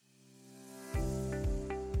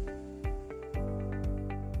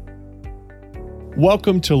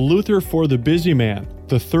Welcome to Luther for the Busy Man,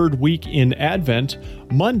 the third week in Advent.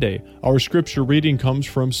 Monday, our scripture reading comes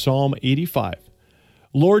from Psalm 85.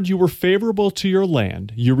 Lord, you were favorable to your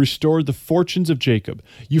land. You restored the fortunes of Jacob.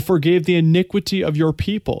 You forgave the iniquity of your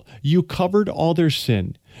people. You covered all their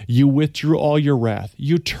sin. You withdrew all your wrath.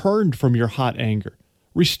 You turned from your hot anger.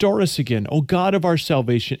 Restore us again, O God of our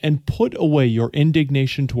salvation, and put away your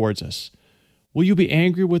indignation towards us. Will you be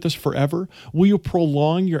angry with us forever? Will you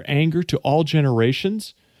prolong your anger to all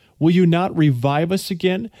generations? Will you not revive us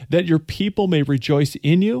again, that your people may rejoice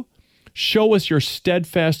in you? Show us your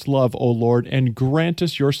steadfast love, O Lord, and grant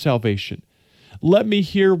us your salvation. Let me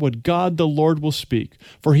hear what God the Lord will speak,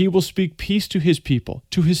 for he will speak peace to his people,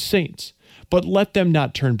 to his saints. But let them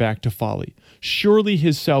not turn back to folly. Surely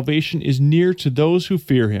his salvation is near to those who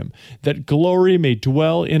fear him, that glory may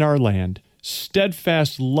dwell in our land.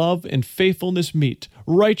 Steadfast love and faithfulness meet.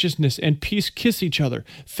 Righteousness and peace kiss each other.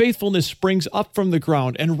 Faithfulness springs up from the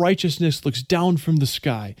ground, and righteousness looks down from the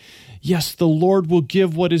sky. Yes, the Lord will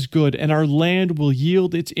give what is good, and our land will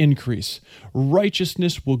yield its increase.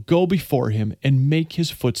 Righteousness will go before him and make his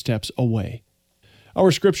footsteps a way.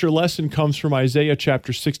 Our scripture lesson comes from Isaiah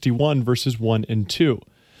chapter 61, verses 1 and 2.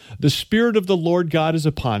 The Spirit of the Lord God is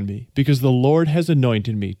upon me, because the Lord has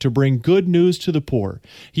anointed me to bring good news to the poor.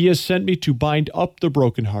 He has sent me to bind up the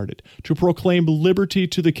brokenhearted, to proclaim liberty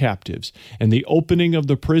to the captives, and the opening of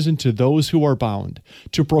the prison to those who are bound,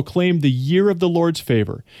 to proclaim the year of the Lord's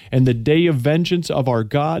favor, and the day of vengeance of our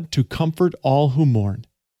God, to comfort all who mourn.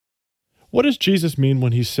 What does Jesus mean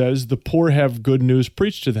when he says the poor have good news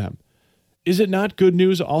preached to them? Is it not good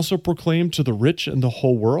news also proclaimed to the rich and the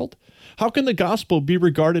whole world? How can the gospel be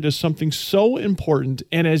regarded as something so important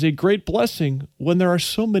and as a great blessing when there are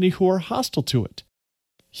so many who are hostile to it?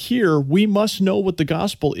 Here, we must know what the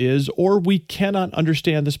gospel is, or we cannot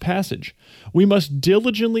understand this passage. We must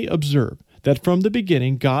diligently observe that from the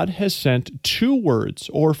beginning, God has sent two words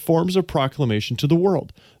or forms of proclamation to the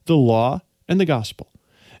world, the law and the gospel.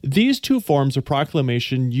 These two forms of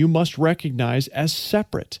proclamation you must recognize as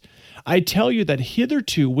separate. I tell you that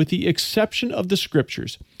hitherto, with the exception of the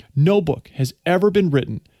Scriptures, no book has ever been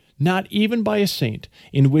written, not even by a saint,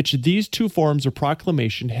 in which these two forms of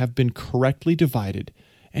proclamation have been correctly divided.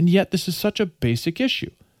 And yet this is such a basic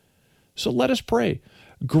issue. So let us pray.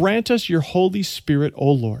 Grant us your Holy Spirit,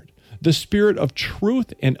 O Lord, the Spirit of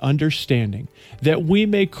truth and understanding, that we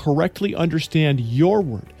may correctly understand your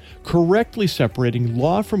word, correctly separating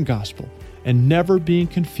law from gospel, and never being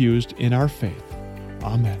confused in our faith.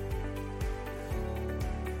 Amen.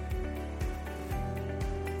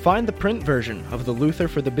 Find the print version of the Luther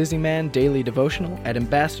for the Busy Man daily devotional at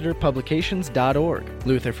ambassadorpublications.org.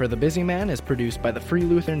 Luther for the Busy Man is produced by the Free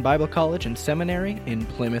Lutheran Bible College and Seminary in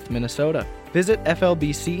Plymouth, Minnesota. Visit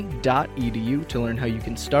flbc.edu to learn how you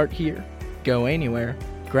can start here, go anywhere,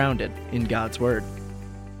 grounded in God's Word.